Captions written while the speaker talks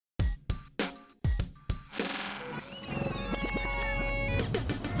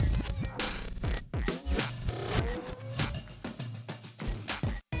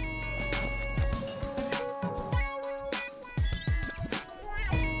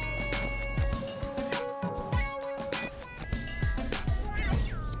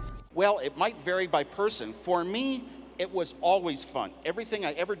Well, it might vary by person. For me, it was always fun. Everything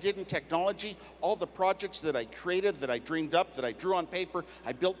I ever did in technology, all the projects that I created, that I dreamed up, that I drew on paper,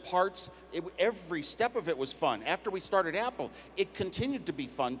 I built parts, every step of it was fun. After we started Apple, it continued to be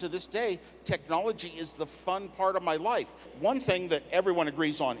fun. To this day, technology is the fun part of my life. One thing that everyone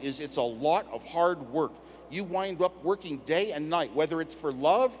agrees on is it's a lot of hard work. You wind up working day and night, whether it's for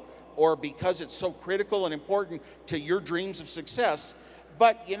love or because it's so critical and important to your dreams of success.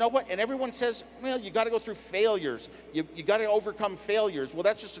 But you know what? And everyone says, well, you got to go through failures. You got to overcome failures. Well,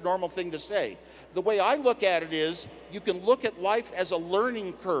 that's just a normal thing to say. The way I look at it is, you can look at life as a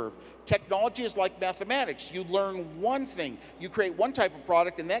learning curve. Technology is like mathematics. You learn one thing. You create one type of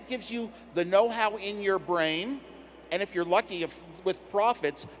product, and that gives you the know-how in your brain. And if you're lucky, with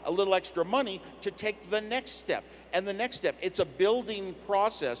profits, a little extra money to take the next step and the next step. It's a building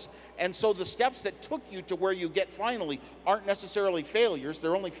process. And so the steps that took you to where you get finally aren't necessarily failures.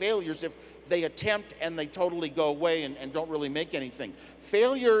 They're only failures if they attempt and they totally go away and don't really make anything.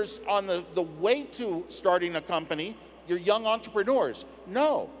 Failures on the way to starting a company, you're young entrepreneurs.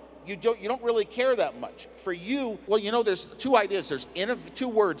 No, you don't really care that much. For you, well, you know, there's two ideas. There's two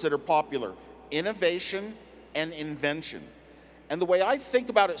words that are popular: innovation and invention. And the way I think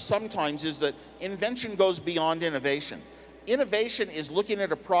about it sometimes is that invention goes beyond innovation. Innovation is looking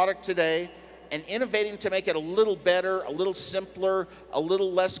at a product today and innovating to make it a little better, a little simpler, a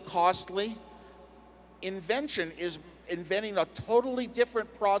little less costly. Invention is inventing a totally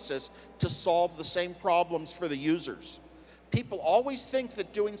different process to solve the same problems for the users. People always think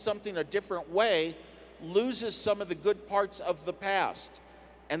that doing something a different way loses some of the good parts of the past,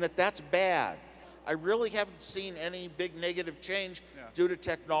 and that's bad. I really haven't seen any big negative change due to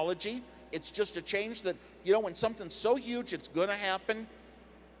technology. It's just a change that, you know, when something's so huge it's going to happen,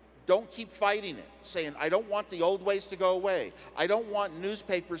 don't keep fighting it, saying, I don't want the old ways to go away. I don't want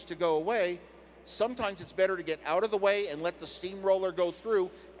newspapers to go away. Sometimes it's better to get out of the way and let the steamroller go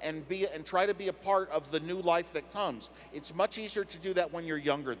through and try to be a part of the new life that comes. It's much easier to do that when you're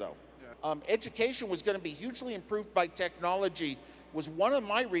younger, though. Education was going to be hugely improved by technology. Was one of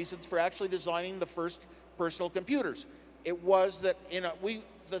my reasons for actually designing the first personal computers. It was that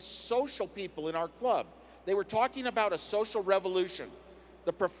the social people in our club, they were talking about a social revolution.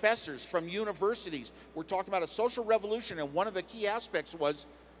 The professors from universities were talking about a social revolution, and one of the key aspects was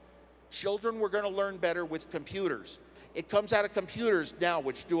children were going to learn better with computers. It comes out of computers now,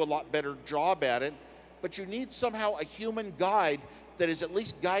 which do a lot better job at it, but you need somehow a human guide that is at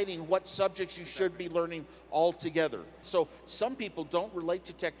least guiding what subjects you should be learning altogether. So some people don't relate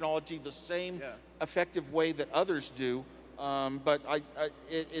to technology the same effective way that others do, but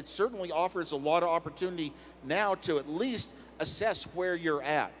it certainly offers a lot of opportunity now to at least assess where you're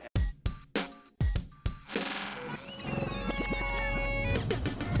at.